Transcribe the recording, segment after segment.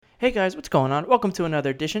Hey guys, what's going on? Welcome to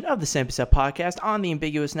another edition of the Sam Bussell Podcast on the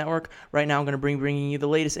Ambiguous Network. Right now I'm going to be bringing you the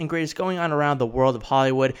latest and greatest going on around the world of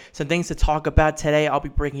Hollywood. Some things to talk about today. I'll be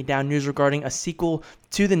breaking down news regarding a sequel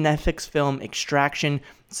to the Netflix film Extraction,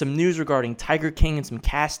 some news regarding Tiger King and some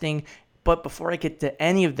casting. But before I get to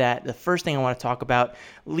any of that, the first thing I want to talk about,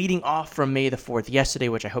 leading off from May the 4th yesterday,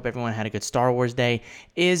 which I hope everyone had a good Star Wars day,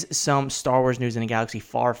 is some Star Wars news in a galaxy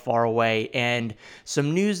far, far away, and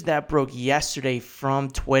some news that broke yesterday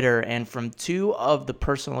from Twitter and from two of the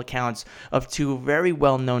personal accounts of two very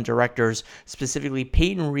well-known directors, specifically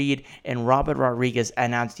Peyton Reed and Robert Rodriguez,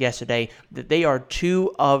 announced yesterday that they are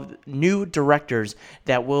two of new directors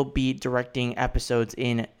that will be directing episodes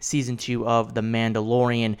in Season 2 of The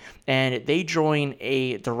Mandalorian, and they join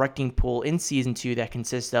a directing pool in Season 2 that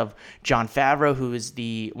consists of Jon Favreau, who is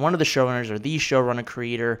one of the showrunners or the showrunner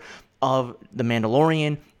creator of The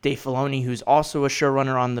Mandalorian, Dave Filoni, who's also a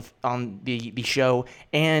showrunner on the show,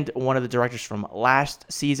 and one of the directors from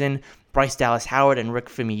last season, Bryce Dallas Howard and Rick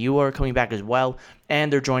Famuyiwa are coming back as well,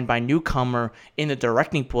 and they're joined by newcomer in the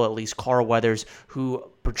directing pool, at least, Carl Weathers, who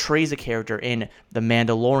portrays a character in The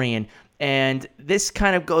Mandalorian. And this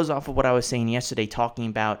kind of goes off of what I was saying yesterday, talking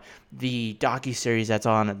about the docuseries that's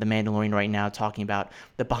on The Mandalorian right now, talking about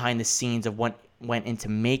the behind the scenes of what went into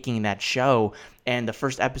making that show. And the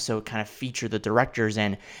first episode kind of featured the directors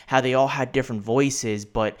and how they all had different voices,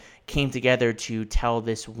 but came together to tell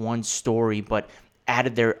this one story, but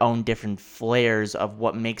added their own different flares of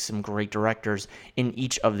what makes them great directors in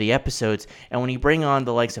each of the episodes. And when you bring on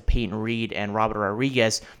the likes of Peyton Reed and Robert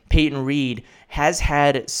Rodriguez, Peyton Reed has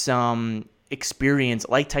had some experience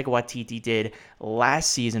like Taika Waititi did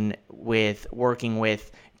last season with working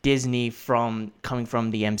with Disney coming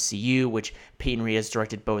from the MCU, which Peyton Reed has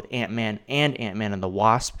directed both Ant-Man and Ant-Man and the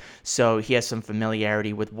Wasp. So he has some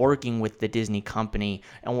familiarity with working with the Disney company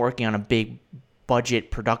and working on a big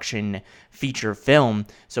budget production feature film.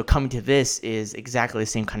 So coming to this is exactly the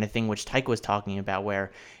same kind of thing which Taika was talking about,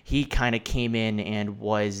 where he kind of came in and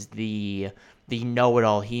was the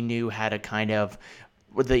know-it-all. He knew how to kind of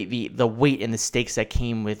the weight and the stakes that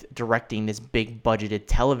came with directing this big budgeted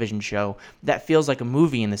television show that feels like a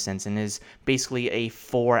movie in the sense and is basically a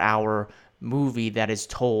 4-hour movie that is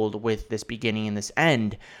told with this beginning and this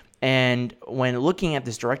end. And when looking at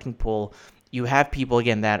this directing pool, you have people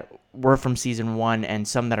again that were from Season 1 and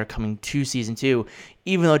some that are coming to Season 2.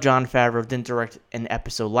 Even though Jon Favreau didn't direct an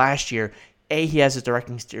episode last year, A, he has a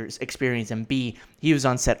directing experience, and B, he was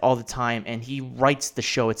on set all the time, and he writes the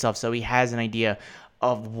show itself, so he has an idea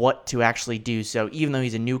of what to actually do. So even though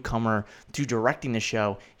he's a newcomer to directing the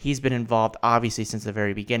show, he's been involved, obviously, since the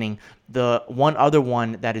very beginning. The one other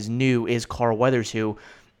one that is new is Carl Weathers, who,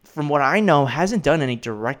 from what I know, hasn't had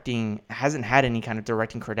any kind of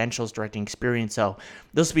directing credentials, directing experience. So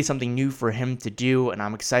this will be something new for him to do, and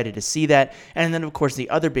I'm excited to see that. And then, of course, the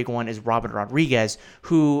other big one is Robert Rodriguez,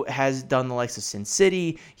 who has done the likes of Sin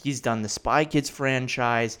City. He's done the Spy Kids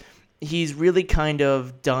franchise. He's really kind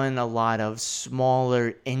of done a lot of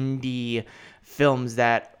smaller indie films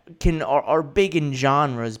that are big in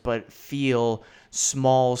genres, but feel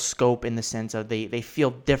small scope in the sense of they feel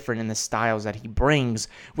different in the styles that he brings,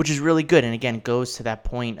 which is really good. And again, it goes to that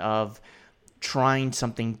point of trying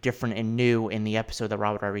something different and new in the episode that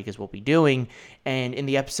Robert Rodriguez will be doing. And in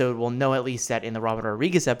the episode, we'll know at least that in the Robert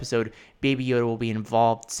Rodriguez episode, Baby Yoda will be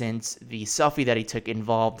involved, since the selfie that he took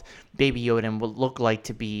involved Baby Yoda and will look like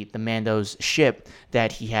to be the Mando's ship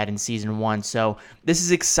that he had in Season 1. So this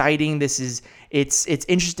is exciting. It's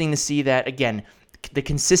interesting to see that, again, the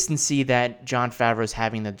consistency that Jon Favreau is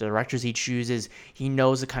having, the directors he chooses. He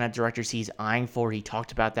knows the kind of directors he's eyeing for. He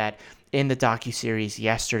talked about that in the docuseries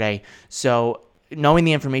yesterday. So knowing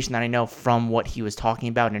the information that I know from what he was talking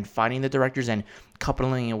about and finding the directors and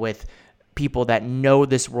coupling it with people that know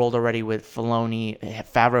this world already, with Filoni,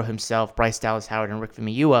 Favreau himself, Bryce Dallas Howard, and Rick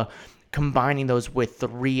Famuyiwa, combining those with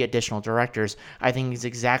 3 additional directors, I think is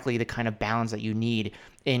exactly the kind of balance that you need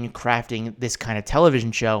in crafting this kind of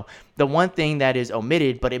television show. The one thing that is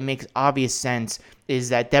omitted, but it makes obvious sense, is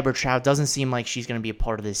that Deborah Chow doesn't seem like she's going to be a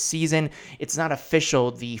part of this season. It's not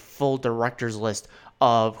official, the full directors list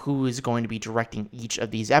of who is going to be directing each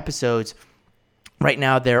of these episodes. Right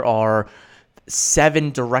now, there are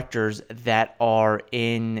 7 directors that are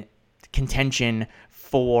in contention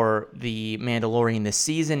for The Mandalorian this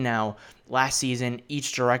season. Now, last season,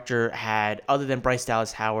 each director had, other than Bryce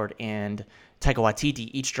Dallas Howard and Taika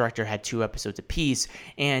Waititi, each director had 2 episodes apiece.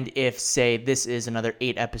 And if, say, this is another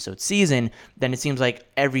 8-episode season, then it seems like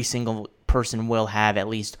every single person will have at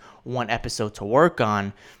least 1 episode to work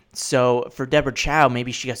on. So for Deborah Chow,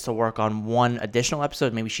 maybe she gets to work on one additional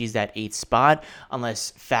episode. Maybe she's that 8th spot,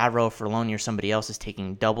 unless Favreau, Filoni, or somebody else is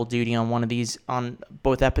taking double duty on one of these on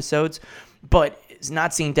both episodes. But it's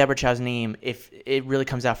not seeing Deborah Chow's name, if it really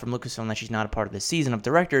comes out from Lucasfilm that she's not a part of the season of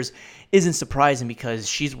directors, isn't surprising because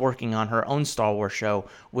she's working on her own Star Wars show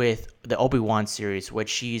with the Obi-Wan series, which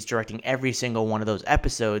she's directing every single one of those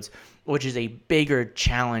episodes, which is a bigger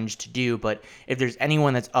challenge to do. But if there's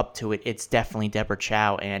anyone that's up to it, it's definitely Deborah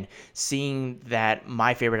Chow. And seeing that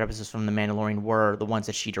my favorite episodes from The Mandalorian were the ones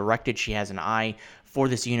that she directed, she has an eye for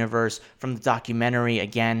this universe. From the documentary,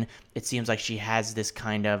 again, it seems like she has this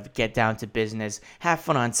kind of get down to business, have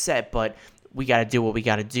fun on set, but we got to do what we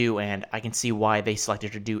got to do. And I can see why they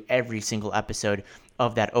selected her to do every single episode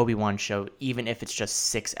of that Obi-Wan show, even if it's just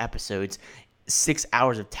 6 episodes. 6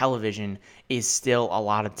 hours of television is still a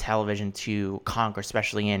lot of television to conquer,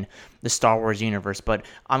 especially in the Star Wars universe. But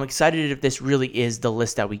I'm excited if this really is the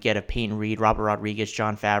list that we get of Peyton Reed, Robert Rodriguez,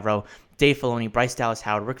 Jon Favreau, Dave Filoni, Bryce Dallas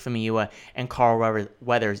Howard, Rick Famuyiwa, and Carl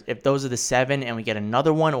Weathers. If those are the 7 and we get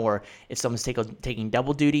another one, or if someone's taking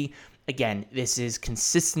double duty, again, this is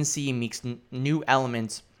consistency, meets new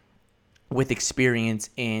elements with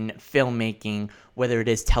experience in filmmaking, whether it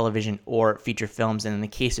is television or feature films. And in the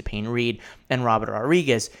case of Peyton Reed and Robert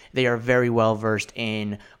Rodriguez, they are very well versed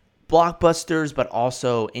in blockbusters, but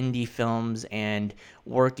also indie films and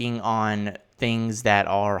working on things that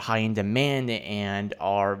are high in demand and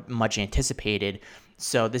are much anticipated.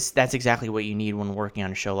 So that's exactly what you need when working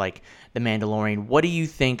on a show like The Mandalorian. What do you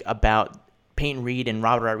think about Peyton Reed and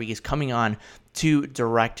Robert Rodriguez coming on to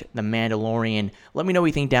direct The Mandalorian? Let me know what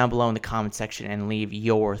you think down below in the comment section and leave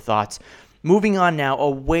your thoughts. Moving on now,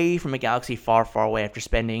 away from a galaxy far, far away, after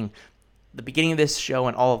spending the beginning of this show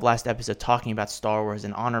and all of last episode talking about Star Wars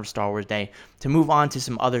in honor of Star Wars Day, to move on to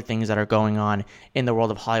some other things that are going on in the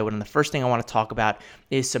world of Hollywood. And the first thing I want to talk about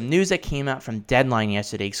is some news that came out from Deadline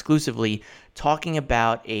yesterday, exclusively talking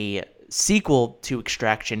about a sequel to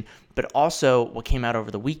Extraction, but also what came out over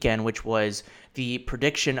the weekend, which was the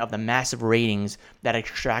prediction of the massive ratings that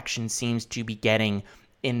Extraction seems to be getting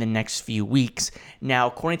in the next few weeks. Now,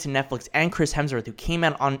 according to Netflix and Chris Hemsworth, who came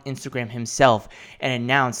out on Instagram himself and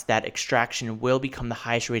announced that Extraction will become the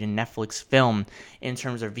highest rated Netflix film in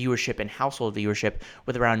terms of viewership and household viewership,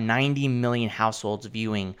 with around 90 million households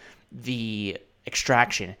viewing the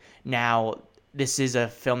Extraction. Now, this is a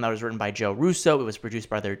film that was written by Joe Russo. It was produced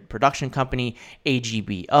by their production company,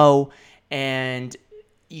 AGBO, and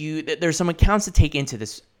there's some accounts to take into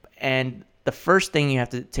this. And the first thing you have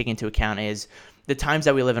to take into account is the times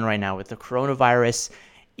that we live in right now with the coronavirus.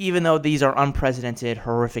 Even though these are unprecedented,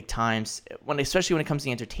 horrific times, especially when it comes to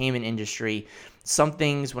the entertainment industry, some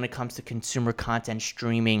things when it comes to consumer content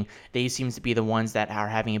streaming, they seem to be the ones that are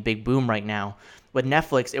having a big boom right now. With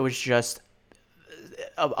Netflix, it was just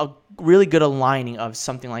a really good aligning of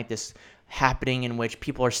something like this happening, in which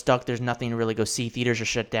people are stuck, there's nothing to really go see, theaters are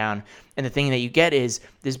shut down, and the thing that you get is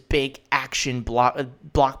this big action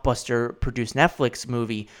blockbuster produced Netflix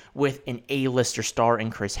movie with an A-lister star in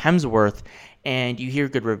Chris Hemsworth, and you hear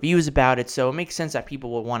good reviews about it, so it makes sense that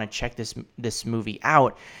people will want to check this movie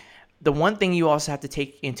out. The one thing you also have to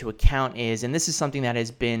take into account is, and this is something that has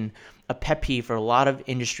been a pet peeve for a lot of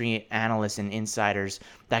industry analysts and insiders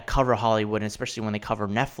that cover Hollywood, and especially when they cover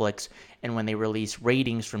Netflix and when they release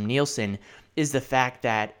ratings from Nielsen, is the fact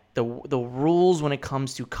that the rules when it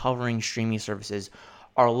comes to covering streaming services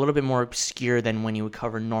are a little bit more obscure than when you would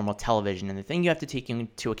cover normal television. And the thing you have to take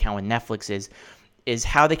into account with Netflix is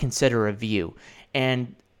how they consider a view.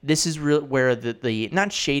 And this is where the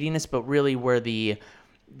not shadiness, but really where the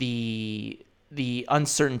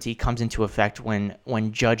uncertainty comes into effect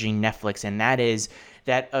when judging Netflix, and that is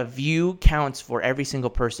that a view counts for every single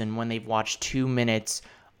person when they've watched 2 minutes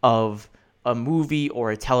of a movie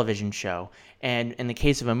or a television show. And in the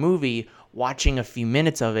case of a movie, watching a few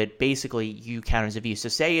minutes of it, basically you count as a view. So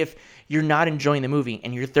say if you're not enjoying the movie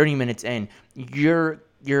and you're 30 minutes in, your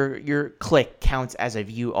click counts as a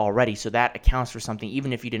view already. So that accounts for something,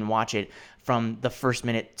 even if you didn't watch it from the first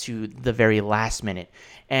minute to the very last minute.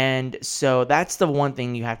 And so that's the one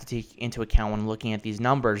thing you have to take into account when looking at these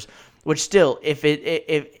numbers, which still, if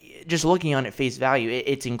just looking on at face value,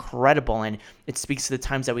 it's incredible. And it speaks to the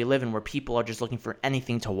times that we live in, where people are just looking for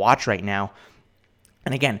anything to watch right now.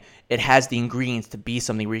 And again, it has the ingredients to be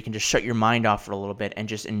something where you can just shut your mind off for a little bit and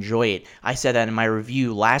just enjoy it. I said that in my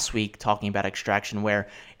review last week talking about Extraction, where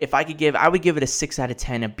if I would give it a 6 out of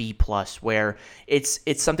 10, a B+, where it's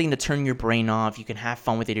something to turn your brain off. You can have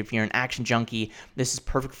fun with it. If you're an action junkie, this is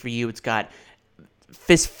perfect for you. It's got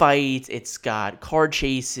fist fights, it's got car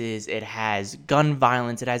chases, it has gun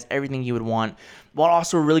violence, it has everything you would want, while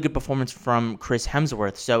also a really good performance from Chris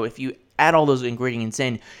Hemsworth. So if you add all those ingredients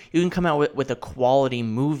in, you can come out with a quality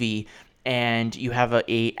movie, and you have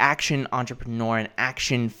a action entrepreneur, an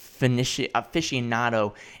action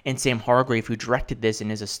aficionado in Sam Hargrave, who directed this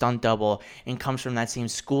and is a stunt double and comes from that same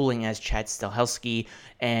schooling as Chad Stahelski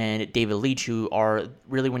and David Leitch, who are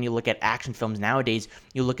really, when you look at action films nowadays,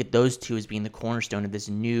 you look at those two as being the cornerstone of this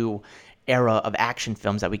new era of action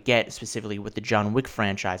films that we get, specifically with the John Wick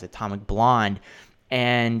franchise, Atomic Blonde.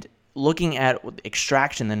 And looking at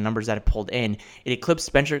Extraction, the numbers that it pulled in, it eclipsed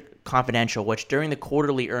Spencer Confidential, which during the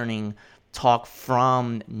quarterly earning talk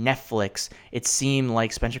from Netflix, it seemed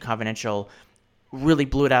like Spencer Confidential really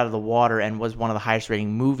blew it out of the water and was one of the highest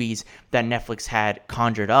rating movies that Netflix had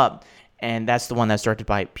conjured up. And that's the one that's directed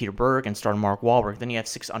by Peter Berg and starred Mark Wahlberg. Then you have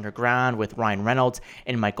Six Underground with Ryan Reynolds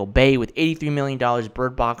and Michael Bay with $83 million,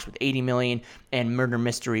 Bird Box with $80 million, and Murder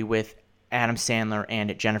Mystery with Adam Sandler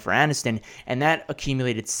and Jennifer Aniston, and that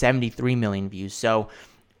accumulated 73 million views. So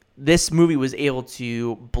this movie was able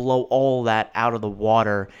to blow all that out of the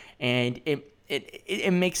water, and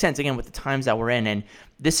it makes sense, again, with the times that we're in. And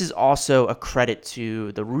this is also a credit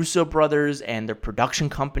to the Russo brothers and their production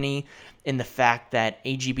company in the fact that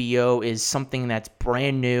AGBO is something that's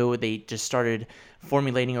brand new. They just started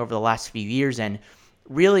formulating over the last few years, and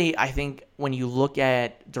really, I think when you look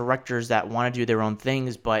at directors that want to do their own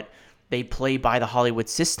things, but they play by the Hollywood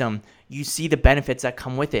system, you see the benefits that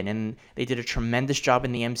come with it. And they did a tremendous job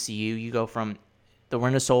in the MCU. You go from The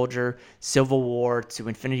Winter Soldier, Civil War, to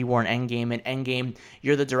Infinity War and Endgame. And Endgame,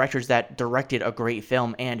 you're the directors that directed a great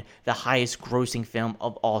film and the highest grossing film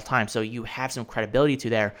of all time. So you have some credibility to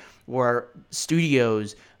there, where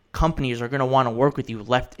studios, companies are going to want to work with you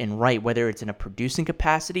left and right, whether it's in a producing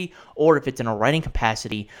capacity or if it's in a writing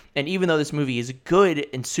capacity. And even though this movie is good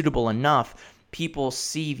and suitable enough, people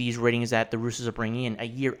see these ratings that the Russos are bringing in a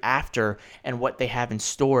year after and what they have in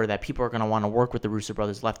store, that people are going to want to work with the Russo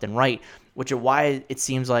brothers left and right, which is why it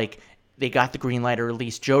seems like they got the green light, or at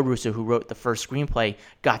least Joe Russo, who wrote the first screenplay,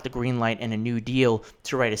 got the green light and a new deal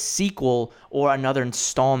to write a sequel or another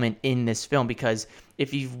installment in this film. Because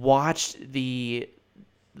if you've watched the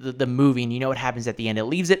movie and you know what happens at the end, it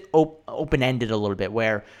leaves it open-ended a little bit,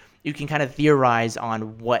 where you can kind of theorize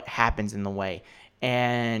on what happens in the way.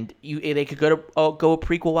 And they could go a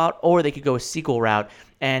prequel route, or they could go a sequel route.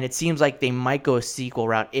 And it seems like they might go a sequel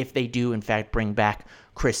route if they do, in fact, bring back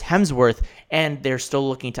Chris Hemsworth. And they're still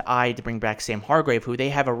looking to bring back Sam Hargrave, who they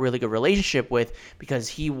have a really good relationship with because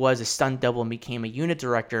he was a stunt double and became a unit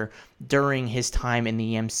director during his time in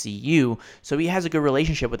the MCU. So he has a good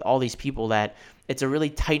relationship with all these people, that it's a really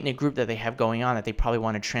tight-knit group that they have going on, that they probably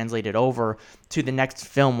want to translate it over to the next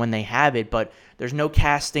film when they have it. But there's no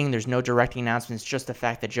casting, there's no directing announcements, just the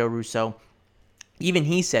fact that Joe Russo, even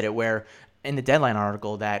he said it, where in the Deadline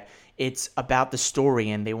article, that it's about the story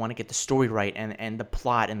and they want to get the story right and the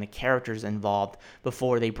plot and the characters involved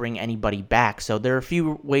before they bring anybody back. So they're a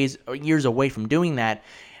few years away from doing that.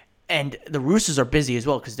 And the Russos are busy as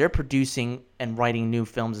well, because they're producing and writing new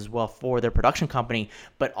films as well for their production company,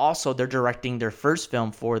 but also they're directing their first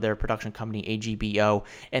film for their production company, AGBO,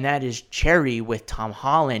 and that is Cherry with Tom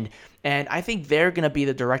Holland. And I think they're going to be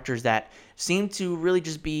the directors that seem to really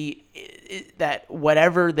just be that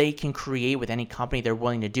whatever they can create with any company, they're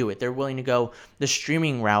willing to do it. They're willing to go the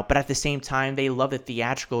streaming route, but at the same time, they love the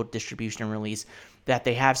theatrical distribution and release that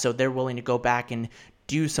they have, so they're willing to go back and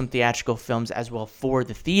do some theatrical films as well for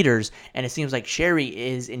the theaters. And it seems like Cherry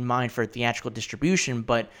is in mind for theatrical distribution,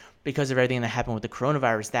 but because of everything that happened with the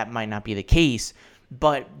coronavirus, that might not be the case.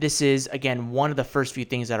 But this is, again, one of the first few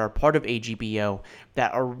things that are part of AGBO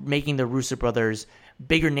that are making the Russo brothers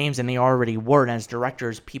bigger names than they already were. And as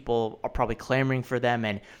directors, people are probably clamoring for them.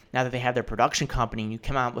 And now that they have their production company, and you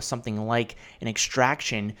come out with something like an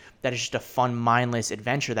Extraction that is just a fun, mindless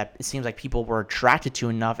adventure that it seems like people were attracted to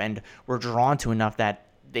enough and were drawn to enough that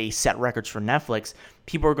they set records for Netflix,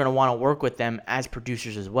 people are going to want to work with them as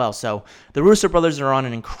producers as well. So the Russo brothers are on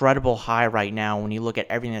an incredible high right now when you look at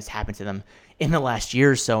everything that's happened to them in the last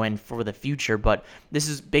year or so and for the future. But this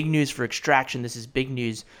is big news for Extraction. This is big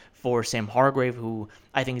news for Sam Hargrave, who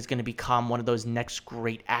I think is going to become one of those next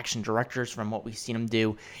great action directors from what we've seen him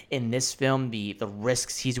do in this film. The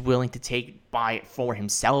risks he's willing to take for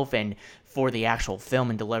himself and for the actual film,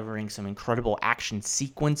 and delivering some incredible action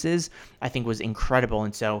sequences, I think was incredible.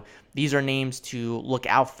 And so these are names to look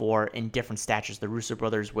out for in different statures. The Russo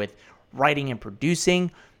brothers with writing and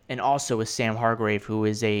producing, and also with Sam Hargrave, who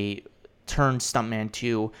is a turned stuntman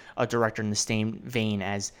to a director in the same vein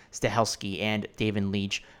as Stahelski and David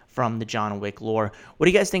Leitch from the John Wick lore. What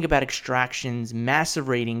do you guys think about Extraction's massive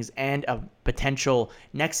ratings and a potential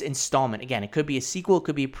next installment? Again, it could be a sequel, it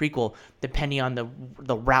could be a prequel, depending on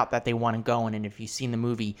the route that they want to go in. And if you've seen the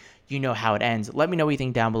movie, you know how it ends. Let me know what you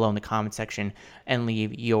think down below in the comment section and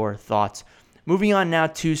leave your thoughts. Moving on now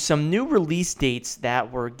to some new release dates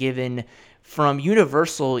that were given from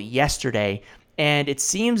Universal yesterday. And it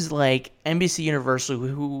seems like NBC Universal,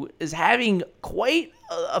 who is having quite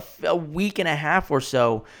a week and a half or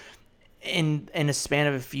so in a span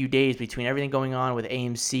of a few days between everything going on with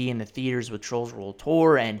AMC and the theaters with Trolls World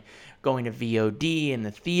Tour and going to VOD and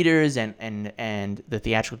the theaters and the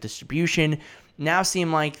theatrical distribution, now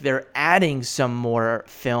seem like they're adding some more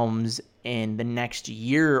films in the next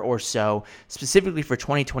year or so. Specifically for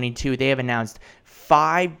 2022, they have announced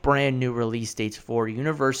 5 brand new release dates for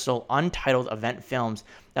Universal untitled event films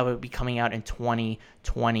that will be coming out in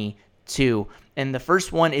 2022. And the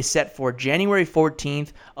first one is set for January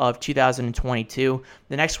 14th of 2022.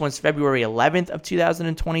 The next one's February 11th of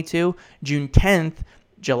 2022, June 10th,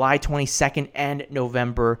 July 22nd, and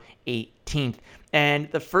November 18th. And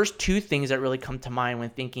the first two things that really come to mind when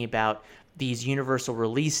thinking about these Universal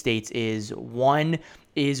release dates is one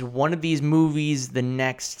of these movies the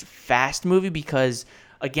next Fast movie? Because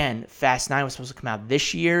again, Fast 9 was supposed to come out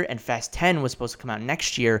this year and Fast 10 was supposed to come out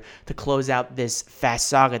next year to close out this Fast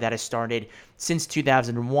saga that has started since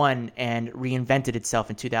 2001 and reinvented itself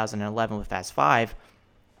in 2011 with Fast 5.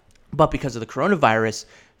 But because of the coronavirus,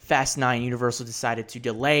 Fast 9, Universal decided to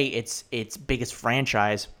delay its biggest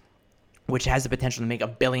franchise, which has the potential to make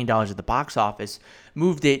 $1 billion at the box office,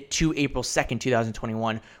 moved it to April 2nd,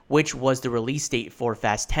 2021, which was the release date for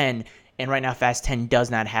Fast 10. And right now, Fast 10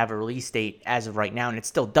 does not have a release date as of right now, and it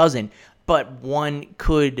still doesn't. But one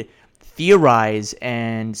could theorize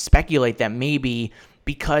and speculate that maybe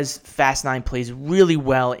because Fast 9 plays really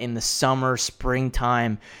well in the summer,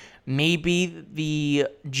 springtime, maybe the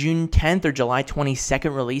June 10th or July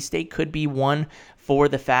 22nd release date could be one for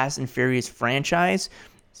the Fast and Furious franchise.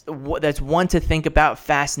 That's one to think about.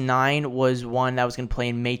 Fast 9 was one that was going to play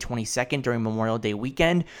in May 22nd during Memorial Day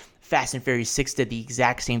weekend. Fast and Furious 6 did the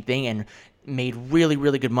exact same thing and made really,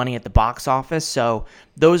 really good money at the box office. So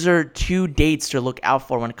those are two dates to look out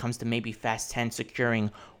for when it comes to maybe Fast 10 securing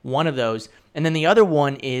one of those. And then the other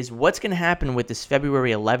one is what's going to happen with this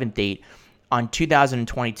February 11th date on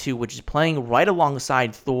 2022, which is playing right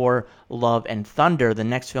alongside Thor, Love, and Thunder, the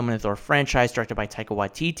next film in the Thor franchise directed by Taika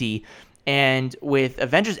Waititi. And with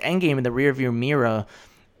Avengers Endgame in the rearview mirror,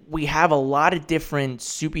 we have a lot of different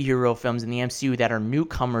superhero films in the MCU that are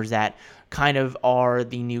newcomers that kind of are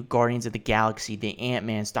the new Guardians of the Galaxy, the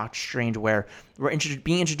Ant-Man, Doctor Strange, where we're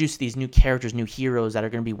being introduced to these new characters, new heroes that are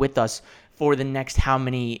going to be with us for the next how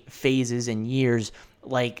many phases and years,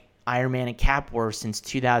 like Iron Man and Cap were since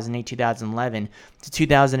 2008, 2011 to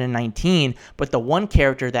 2019. But the one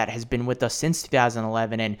character that has been with us since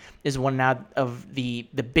 2011 and is one now of the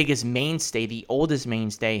biggest mainstay, the oldest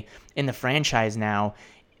mainstay in the franchise now,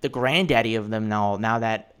 the granddaddy of them now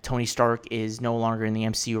that Tony Stark is no longer in the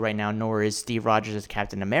MCU right now, nor is Steve Rogers as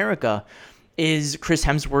Captain America, is Chris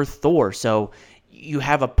Hemsworth Thor. So you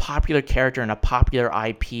have a popular character and a popular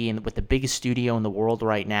IP and with the biggest studio in the world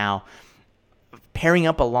right now, pairing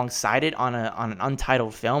up alongside it on an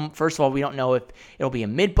untitled film. First of all, we don't know if it'll be a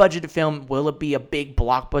mid-budget film. Will it be a big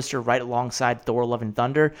blockbuster right alongside Thor, Love, and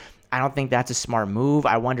Thunder? I don't think that's a smart move.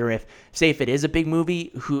 I wonder if it is a big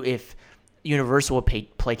movie, if Universal will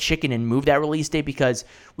play chicken and move that release date, because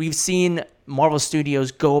we've seen Marvel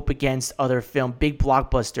Studios go up against other big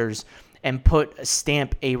blockbusters and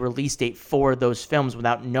stamp a release date for those films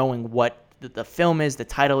without knowing what the film is, the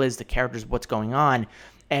title is, the characters, what's going on.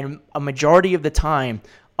 And a majority of the time,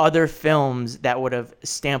 other films that would have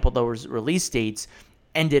stamped those release dates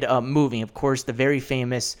ended up moving. Of course, the very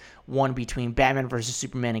famous one between Batman vs.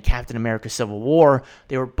 Superman and Captain America Civil War,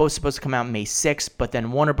 they were both supposed to come out May 6th, but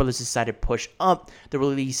then Warner Brothers decided to push up the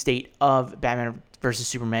release date of Batman vs.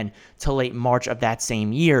 Superman to late March of that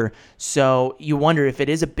same year. So you wonder, if it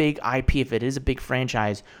is a big IP, if it is a big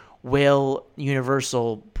franchise, will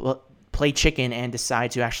Universal play chicken and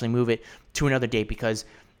decide to actually move it to another date? Because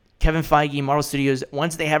Kevin Feige, Marvel Studios,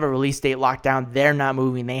 once they have a release date locked down, they're not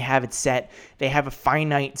moving. They have it set. They have a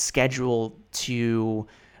finite schedule to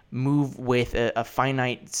move with, a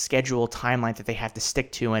finite schedule timeline that they have to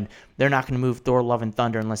stick to, and they're not going to move Thor, Love, and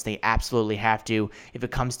Thunder unless they absolutely have to, if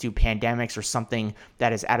it comes to pandemics or something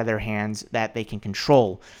that is out of their hands that they can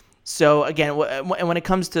control. So again, when it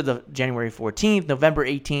comes to the January 14th, November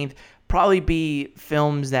 18th, probably be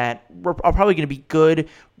films that are probably going to be good.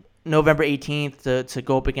 November 18th to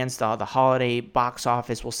go up against the holiday box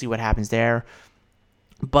office. We'll see what happens there.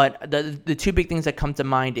 But the two big things that come to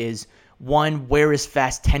mind is, one, where is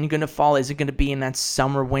Fast 10 going to fall? Is it going to be in that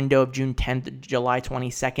summer window of June 10th, July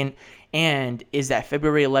 22nd? And is that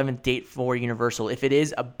February 11th date for Universal? If it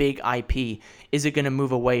is a big IP, is it going to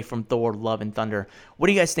move away from Thor, Love, and Thunder? What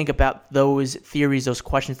do you guys think about those theories, those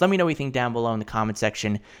questions? Let me know what you think down below in the comment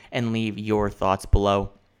section and leave your thoughts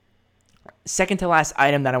below. Second to last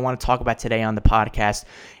item that I want to talk about today on the podcast,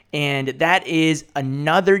 and that is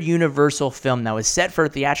another Universal film that was set for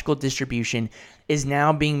theatrical distribution is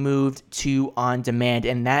now being moved to on demand,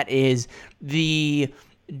 and that is the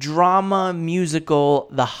drama musical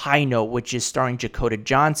The High Note, which is starring Dakota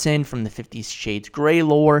Johnson from the 50 Shades Grey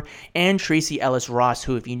lore and Tracy Ellis Ross,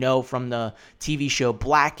 who, if you know from the TV show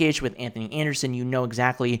Blackish with Anthony Anderson, you know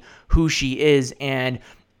exactly who she is. And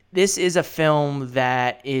this is a film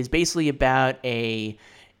that is basically about a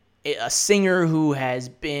singer who has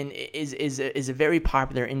been is a very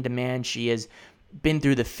popular, in demand. She has been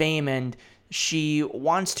through the fame, and she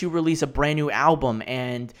wants to release a brand new album,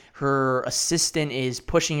 and her assistant is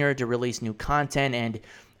pushing her to release new content, and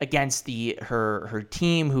against her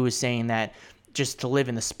team, who is saying that just to live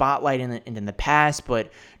in the spotlight and in the past.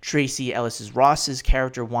 But Tracy Ellis Ross's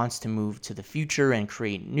character wants to move to the future and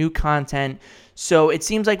create new content. So it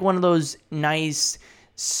seems like one of those nice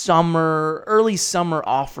early summer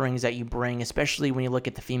offerings that you bring, especially when you look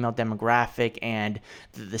at the female demographic and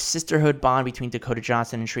the sisterhood bond between Dakota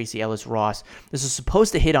Johnson and Tracy Ellis Ross. This was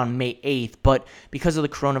supposed to hit on May 8th, but because of the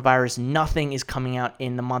coronavirus, nothing is coming out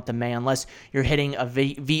in the month of May unless you're hitting a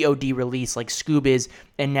VOD release like Scoob is,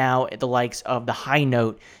 and now the likes of The High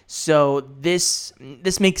Note. So this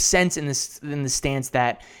makes sense in the stance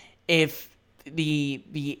that if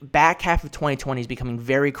the back half of 2020 is becoming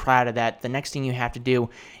very crowded, that the next thing you have to do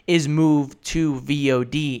is move to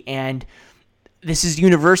VOD. And this is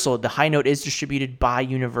Universal. The High Note is distributed by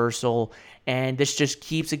Universal, and this just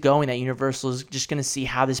keeps it going, that Universal is just going to see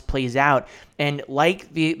how this plays out. And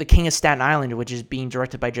like the King of Staten Island, which is being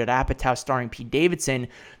directed by Judd Apatow, starring Pete Davidson,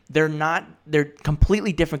 they're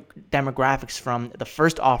completely different demographics from the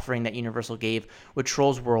first offering that Universal gave with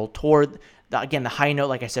Trolls World Tour. Again, The High Note,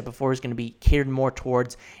 like I said before, is going to be catered more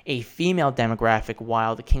towards a female demographic,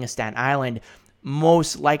 while the King of Staten Island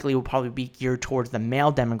most likely will probably be geared towards the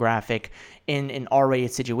male demographic in an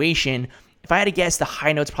R-rated situation. If I had to guess, The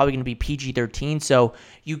High Note's probably going to be PG-13, so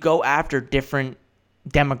you go after different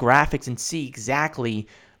demographics and see exactly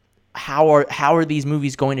how are these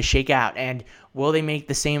movies going to shake out, and will they make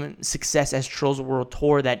the same success as Trolls World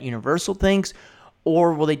Tour that Universal thinks,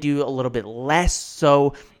 or will they do a little bit less?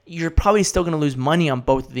 So you're probably still going to lose money on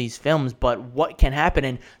both of these films, but what can happen?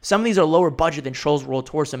 And some of these are lower budget than Trolls World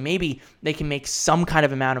Tour, so maybe they can make some kind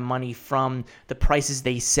of amount of money from the prices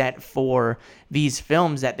they set for these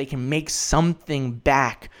films, that they can make something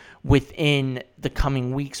back within the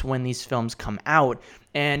coming weeks when these films come out.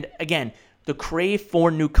 And again, the crave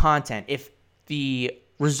for new content, if the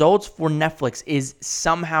results for Netflix is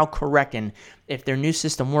somehow correct, and if their new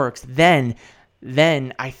system works, then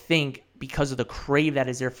I think, because of the crave that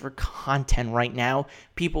is there for content right now,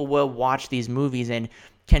 people will watch these movies and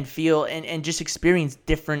can feel and just experience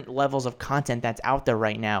different levels of content that's out there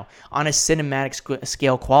right now on a cinematic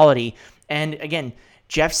scale quality. And again,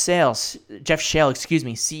 Jeff Shale,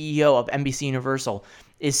 CEO of NBC Universal,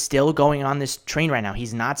 is still going on this train right now.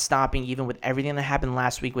 He's not stopping, even with everything that happened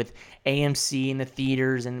last week with AMC in the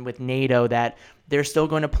theaters and with NATO, that they're still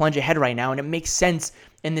going to plunge ahead right now. And it makes sense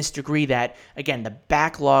in this degree that, again, the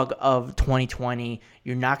backlog of 2020,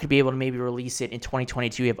 you're not going to be able to maybe release it in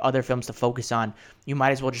 2022. You have other films to focus on. You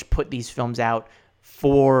might as well just put these films out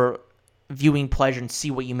for viewing pleasure and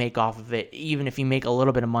see what you make off of it. Even if you make a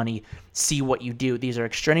little bit of money, see what you do. These are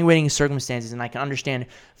extenuating circumstances, and I can understand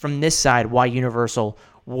from this side why Universal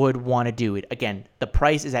would want to do it. Again, the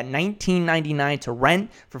price is at $19.99 to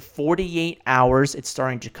rent for 48 hours. It's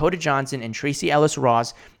starring Dakota Johnson and Tracy Ellis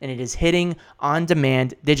Ross, and it is hitting on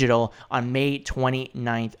demand digital on May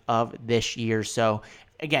 29th of this year. So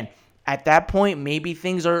again, at that point, maybe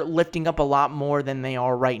things are lifting up a lot more than they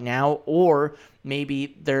are right now, or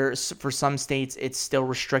maybe for some states, it's still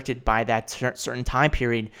restricted by that certain time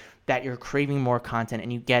period that you're craving more content,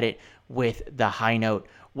 and you get it with The High Note.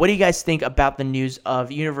 What do you guys think about the news of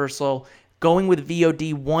Universal going with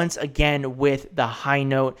VOD once again with The High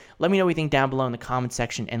Note? Let me know what you think down below in the comment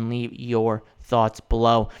section and leave your thoughts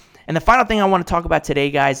below. And the final thing I want to talk about today,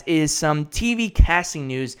 guys, is some TV casting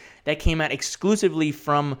news that came out exclusively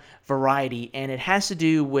from Variety, and it has to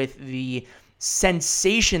do with the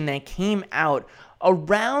sensation that came out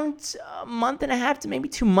around a month and a half to maybe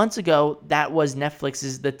 2 months ago. That was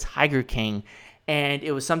Netflix's The Tiger King, and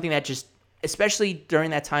it was something that just especially during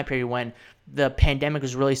that time period when the pandemic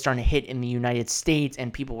was really starting to hit in the United States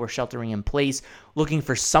and people were sheltering in place, looking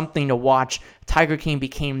for something to watch. Tiger King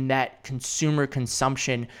became that consumer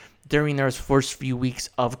consumption during those first few weeks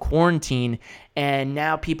of quarantine. And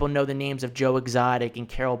now people know the names of Joe Exotic and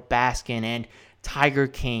Carol Baskin and Tiger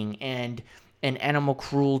King and animal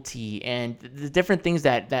cruelty and the different things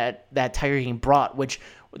that Tiger King brought, which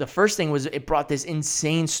the first thing was it brought this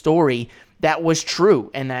insane story that was true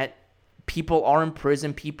and that people are in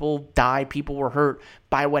prison, people died, people were hurt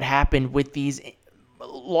by what happened with these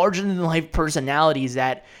larger-than-life personalities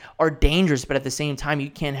that are dangerous, but at the same time, you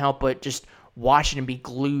can't help but just watch it and be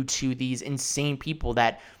glued to these insane people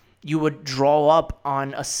that you would draw up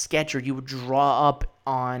on a sketch or you would draw up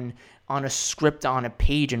on a script on a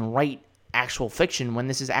page and write actual fiction when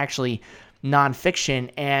this is actually nonfiction.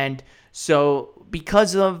 And so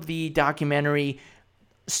because of the documentary,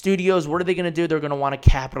 studios, what are they going to do? They're going to want to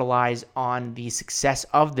capitalize on the success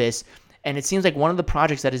of this. And it seems like one of the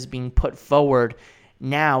projects that is being put forward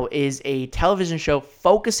now is a television show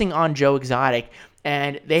focusing on Joe Exotic.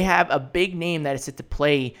 And they have a big name that is set to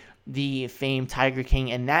play the famed Tiger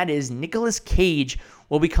King, and that is Nicolas Cage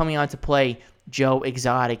will be coming on to play Joe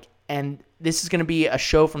Exotic. And this is going to be a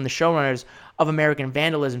show from the showrunners of American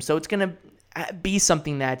Vandalism. So it's going to be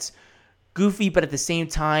something that's goofy, but at the same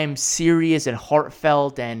time serious and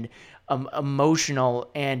heartfelt and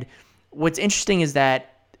emotional. And what's interesting is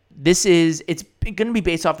that it's going to be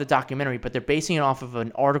based off the documentary, but they're basing it off of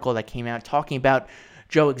an article that came out talking about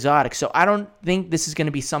Joe Exotic. So I don't think this is going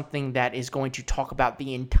to be something that is going to talk about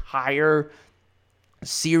the entire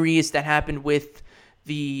series that happened with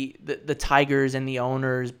the Tigers and the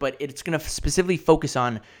owners, but it's going to specifically focus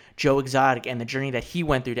on Joe Exotic and the journey that he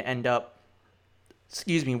went through to end up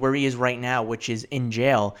where he is right now, which is in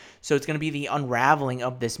jail. So it's going to be the unraveling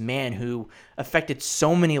of this man who affected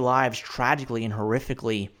so many lives tragically and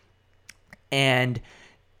horrifically. And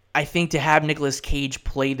I think to have Nicolas Cage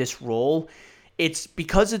play this role, it's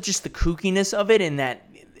because of just the kookiness of it and that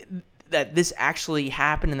this actually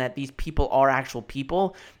happened and that these people are actual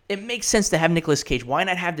people. It makes sense to have Nicolas Cage. Why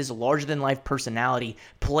not have this larger-than-life personality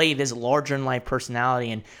play this larger-than-life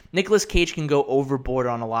personality? And Nicolas Cage can go overboard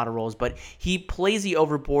on a lot of roles, but he plays the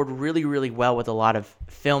overboard really, really well with a lot of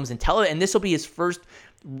films and television. And this will be his first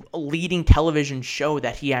leading television show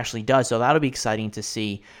that he actually does, so that'll be exciting to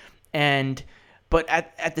see. But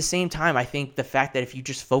at the same time, I think the fact that if you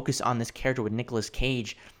just focus on this character with Nicolas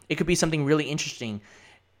Cage, it could be something really interesting.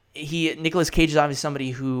 Nicolas Cage is obviously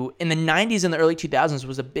somebody who in the 90s and the early 2000s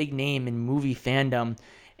was a big name in movie fandom,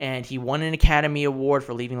 and he won an Academy Award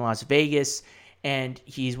for Leaving Las Vegas, and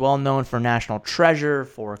he's well known for National Treasure,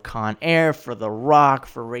 for Con Air, for The Rock,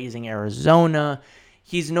 for Raising Arizona.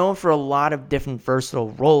 He's known for a lot of different versatile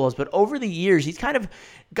roles, but over the years, he's kind of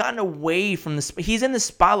gotten away from he's in the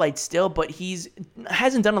spotlight still, but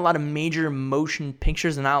hasn't done a lot of major motion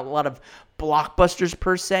pictures and not a lot of blockbusters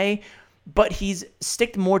per se. But he's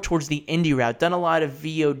sticked more towards the indie route, done a lot of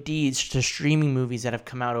VODs to streaming movies that have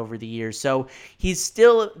come out over the years. So he's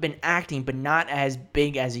still been acting, but not as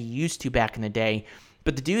big as he used to back in the day.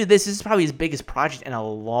 But this is probably his biggest project in a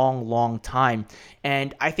long, long time.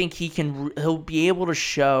 And I think he'll be able to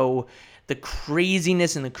show the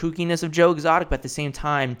craziness and the kookiness of Joe Exotic, but at the same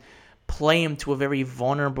time, play him to a very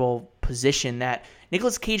vulnerable position that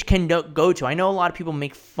Nicolas Cage can go to. I know a lot of people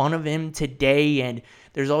make fun of him today, and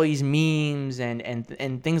there's all these memes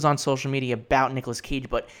and things on social media about Nicolas Cage,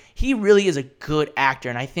 but he really is a good actor.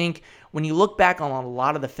 And I think when you look back on a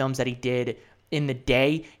lot of the films that he did in the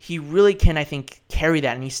day, he really can, I think, carry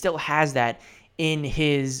that, and he still has that in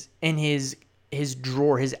his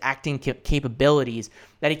drawer, his acting capabilities,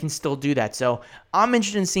 that he can still do that. So I'm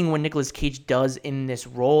interested in seeing what Nicolas Cage does in this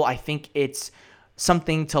role. I think it's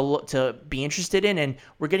something to be interested in, and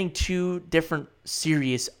we're getting two different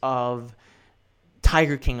series of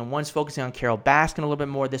Tiger King, and one's focusing on Carol Baskin a little bit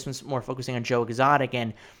more. This one's more focusing on Joe Exotic,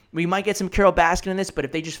 and we might get some Carol Baskin in this, but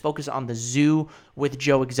if they just focus on the zoo with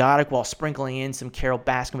Joe Exotic while sprinkling in some Carol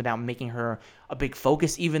Baskin without making her a big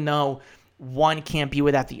focus, even though one can't be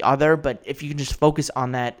without the other, but if you can just focus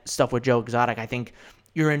on that stuff with Joe Exotic, I think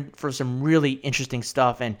you're in for some really interesting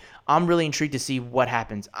stuff, and I'm really intrigued to see what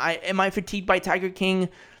happens. Am I fatigued by Tiger King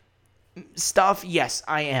stuff? Yes,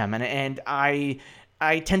 I am, and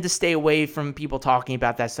I tend to stay away from people talking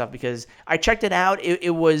about that stuff because I checked it out.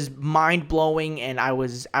 It was mind-blowing, and I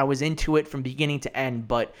was into it from beginning to end,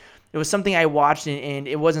 but it was something I watched, and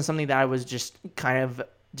it wasn't something that I was just kind of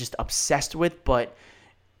just obsessed with, but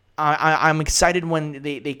I'm excited when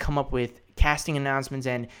they come up with casting announcements,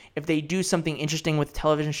 and if they do something interesting with a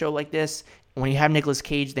television show like this, when you have Nicolas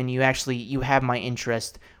Cage, then you have my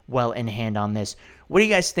interest well in hand on this. What do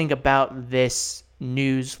you guys think about this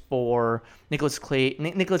news for Nicolas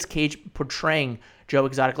Cage portraying Joe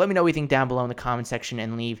Exotic? Let me know what you think down below in the comment section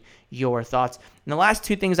and leave your thoughts. And the last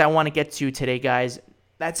two things I want to get to today, guys,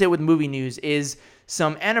 that's it with movie news, is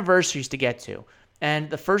some anniversaries to get to. And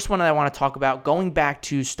the first one that I want to talk about, going back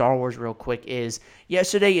to Star Wars real quick, is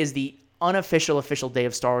yesterday is the unofficial official day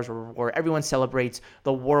of Star Wars, where everyone celebrates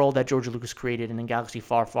the world that George Lucas created in a galaxy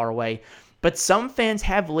far, far away. But some fans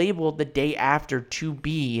have labeled the day after to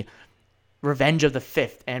be Revenge of the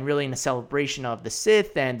Fifth, and really in a celebration of the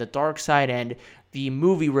Sith and the dark side and the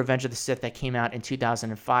movie Revenge of the Sith that came out in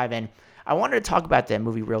 2005. And I wanted to talk about that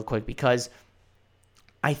movie real quick because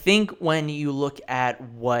I think when you look at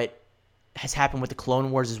what has happened with the Clone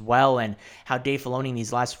Wars as well, and how Dave Filoni in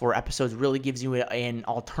these last 4 episodes really gives you an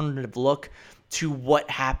alternative look to what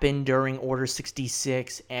happened during Order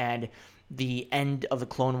 66 and the end of the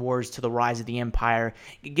Clone Wars to the rise of the Empire.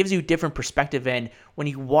 It gives you a different perspective, and when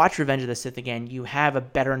you watch Revenge of the Sith again, you have a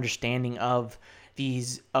better understanding of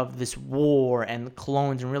this war and the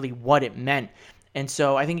clones and really what it meant. And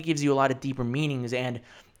so I think it gives you a lot of deeper meanings, and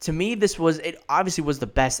to me, it obviously was the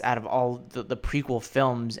best out of all the prequel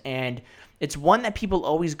films, and it's one that people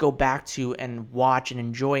always go back to and watch and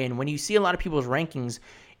enjoy. And when you see a lot of people's rankings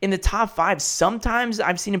in the top 5, sometimes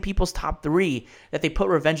I've seen in people's top 3 that they put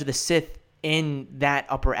Revenge of the Sith in that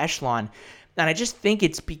upper echelon. And I just think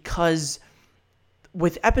it's because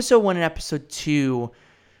with episode 1 and episode 2,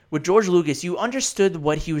 with George Lucas, you understood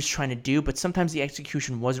what he was trying to do, but sometimes the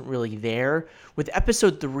execution wasn't really there. With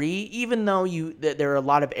episode 3, even though there are a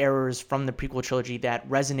lot of errors from the prequel trilogy that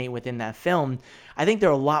resonate within that film, I think there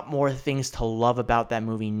are a lot more things to love about that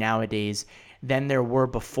movie nowadays than there were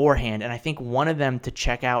beforehand. And I think one of them to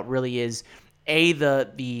check out really is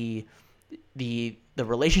the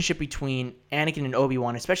relationship between Anakin and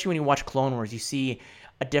Obi-Wan, especially when you watch Clone Wars. You see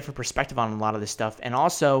a different perspective on a lot of this stuff. And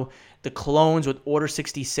also the clones with Order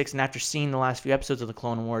 66, and after seeing the last few episodes of the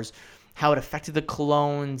Clone Wars, how it affected the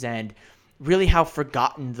clones and really how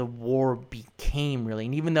forgotten the war became, really.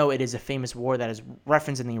 And even though it is a famous war that is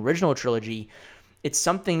referenced in the original trilogy, it's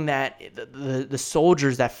something that the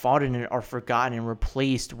soldiers that fought in it are forgotten and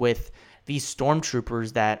replaced with these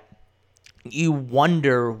stormtroopers that you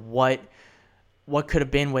wonder what could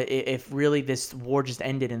have been if really this war just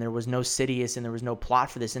ended and there was no Sidious and there was no plot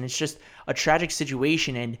for this. And it's just a tragic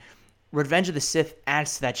situation. And Revenge of the Sith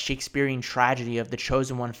adds to that Shakespearean tragedy of the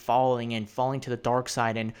chosen one falling to the dark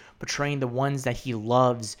side and betraying the ones that he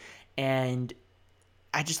loves. And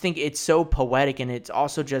I just think it's so poetic, and it's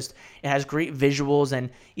also just, it has great visuals, and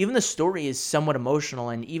even the story is somewhat emotional.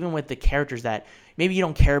 And even with the characters that maybe you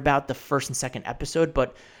don't care about the first and second episode,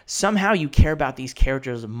 but somehow you care about these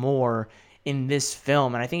characters more in this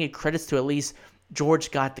film. And I think it credits to at least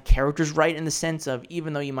George got the characters right, in the sense of,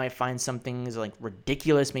 even though you might find some things like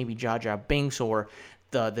ridiculous, maybe Jar Jar Binks, or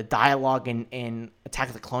the dialogue in Attack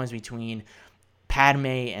of the Clones between Padme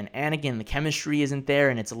and Anakin, the chemistry isn't there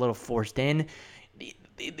and it's a little forced in,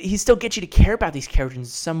 he still gets you to care about these characters in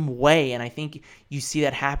some way. And I think you see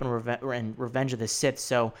that happen in Revenge of the Sith.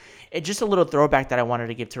 So it's just a little throwback that I wanted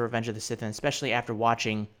to give to Revenge of the Sith, and especially after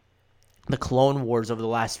watching the Clone Wars over the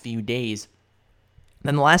last few days.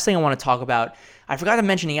 Then the last thing I want to talk about, I forgot to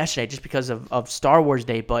mention it yesterday just because of Star Wars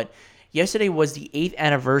Day, but yesterday was the 8th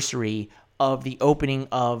anniversary of the opening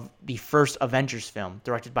of the first Avengers film,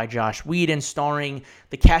 directed by Joss Whedon, starring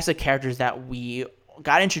the cast of characters that we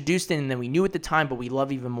got introduced in and then we knew at the time, but we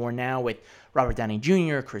love even more now, with Robert Downey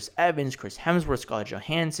Jr., Chris Evans, Chris Hemsworth, Scarlett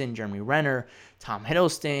Johansson, Jeremy Renner, Tom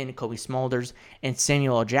Hiddleston, Kobe Smulders, and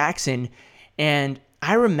Samuel L. Jackson. And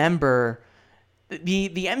I remember the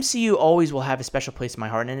MCU always will have a special place in my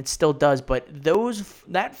heart, and it still does, but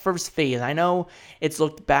that first phase, I know it's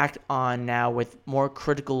looked back on now with more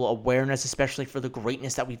critical awareness, especially for the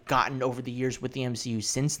greatness that we've gotten over the years with the MCU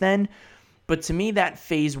since then. But to me, that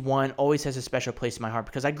phase 1 always has a special place in my heart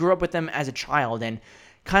because I grew up with them as a child, and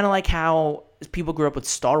kind of like how people grew up with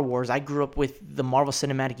Star Wars, I grew up with the Marvel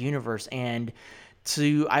Cinematic Universe, and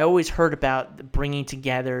I always heard about bringing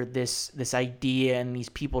together this idea and these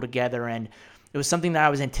people together, and it was something that I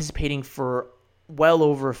was anticipating for well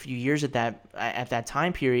over a few years at that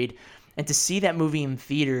time period. And to see that movie in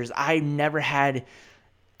theaters, I never had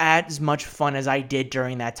as much fun as I did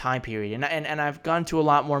during that time period. And I've gone to a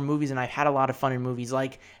lot more movies, and I've had a lot of fun in movies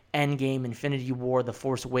like Endgame, Infinity War, The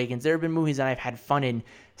Force Awakens. There have been movies that I've had fun in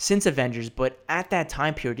since Avengers, but at that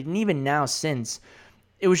time period, and even now since,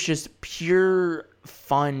 it was just pure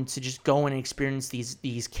fun to just go and experience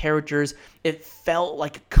these characters. It felt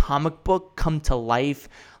like a comic book come to life.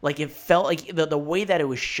 Like it felt like the way that it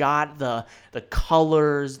was shot, the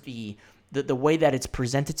colors, the way that it's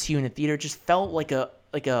presented to you in the theater just felt like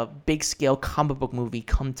a big scale comic book movie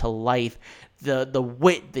come to life. The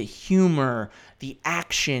wit, the humor, the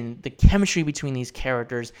action, the chemistry between these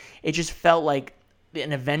characters, it just felt like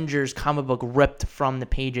an Avengers comic book ripped from the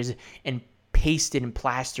pages and pasted and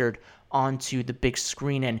plastered onto the big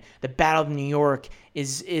screen. And the Battle of New York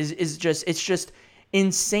is just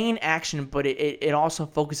insane action, but it also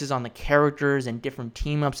focuses on the characters and different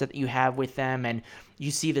team ups that you have with them, and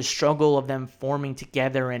you see the struggle of them forming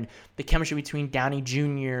together and the chemistry between Downey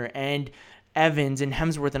Jr. and Evans and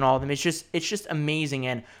Hemsworth and all of them. It's just amazing.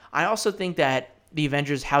 And I also think that the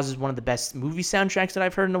Avengers houses one of the best movie soundtracks that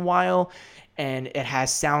I've heard in a while, and it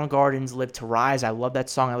has Soundgarden's Live to Rise. I love that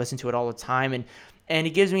song. I listen to it all the time, and it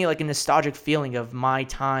gives me like a nostalgic feeling of my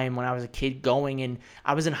time when I was a kid going, and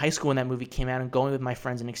I was in high school when that movie came out, and going with my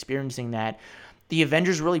friends and experiencing that. The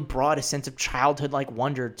Avengers really brought a sense of childhood-like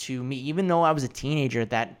wonder to me. Even though I was a teenager at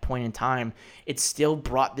that point in time, it still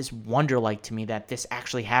brought this wonder-like to me that this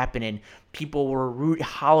actually happened, and people were hooting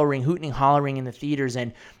and hollering in the theaters,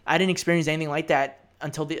 and I didn't experience anything like that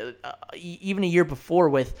until even a year before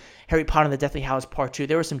with Harry Potter and the Deathly Hallows Part 2.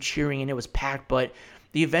 There was some cheering and it was packed, but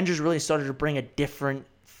the Avengers really started to bring a different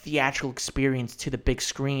theatrical experience to the big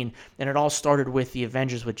screen, and it all started with the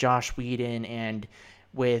Avengers with Joss Whedon and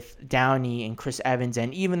with Downey and Chris Evans.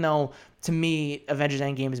 And even though, to me, Avengers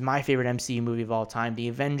Endgame is my favorite MCU movie of all time, the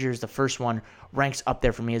Avengers, the first one, ranks up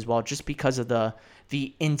there for me as well, just because of the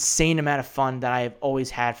insane amount of fun that I have always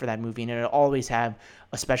had for that movie, and it'll always have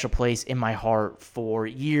a special place in my heart for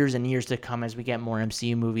years and years to come as we get more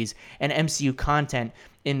MCU movies and MCU content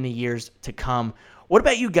in the years to come. What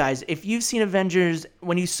about you guys? If you've seen Avengers,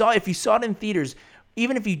 if you saw it in theaters,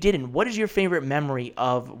 even if you didn't, what is your favorite memory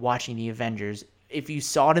of watching the Avengers? If you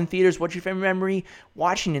saw it in theaters, what's your favorite memory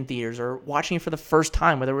watching in theaters or watching it for the first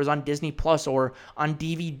time, whether it was on Disney Plus or on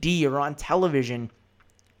DVD or on television?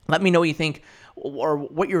 Let me know what you think or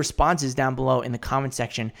what your response is down below in the comment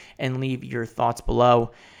section, and leave your thoughts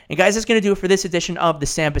below. And guys, that's going to do it for this edition of the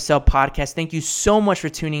Sam Bussell Podcast. Thank you so much for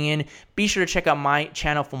tuning in. Be sure to check out my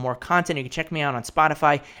channel for more content. You can check me out on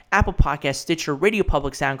Spotify, Apple Podcasts, Stitcher, Radio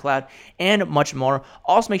Public, SoundCloud, and much more.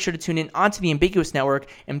 Also, make sure to tune in onto the Ambiguous Network,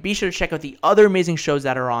 and be sure to check out the other amazing shows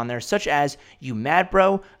that are on there, such as You Mad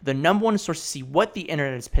Bro, the #1 source to see what the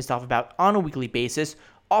internet is pissed off about on a weekly basis.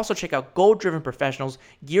 Also, check out Goal-Driven Professionals,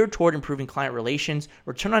 geared toward improving client relations,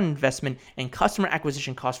 return on investment, and customer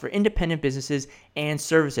acquisition costs for independent businesses and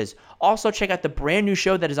services. Also, check out the brand new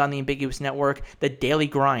show that is on the Ambiguous Network, The Daily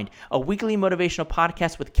Grind, a weekly motivational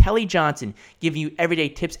podcast with Kelly Johnson, giving you everyday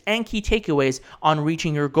tips and key takeaways on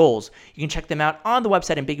reaching your goals. You can check them out on the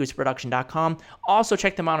website ambiguousproduction.com. Also,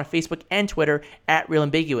 check them out on Facebook and Twitter at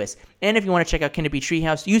RealAmbiguous. And if you want to check out Kennedy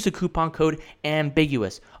Treehouse, use the coupon code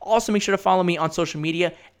AMBIGUOUS. Also, make sure to follow me on social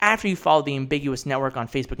media after you follow the Ambiguous Network on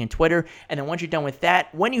Facebook and Twitter. And then once you're done with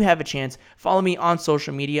that, when you have a chance, follow me on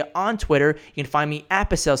social media on Twitter. You can find me at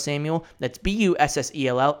Bussell Samuel. That's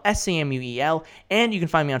BUSSELL SAMUEL. And you can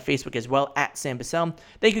find me on Facebook as well at Sam Bussell.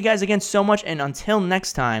 Thank you guys again so much. And until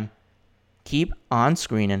next time, keep on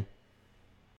screening.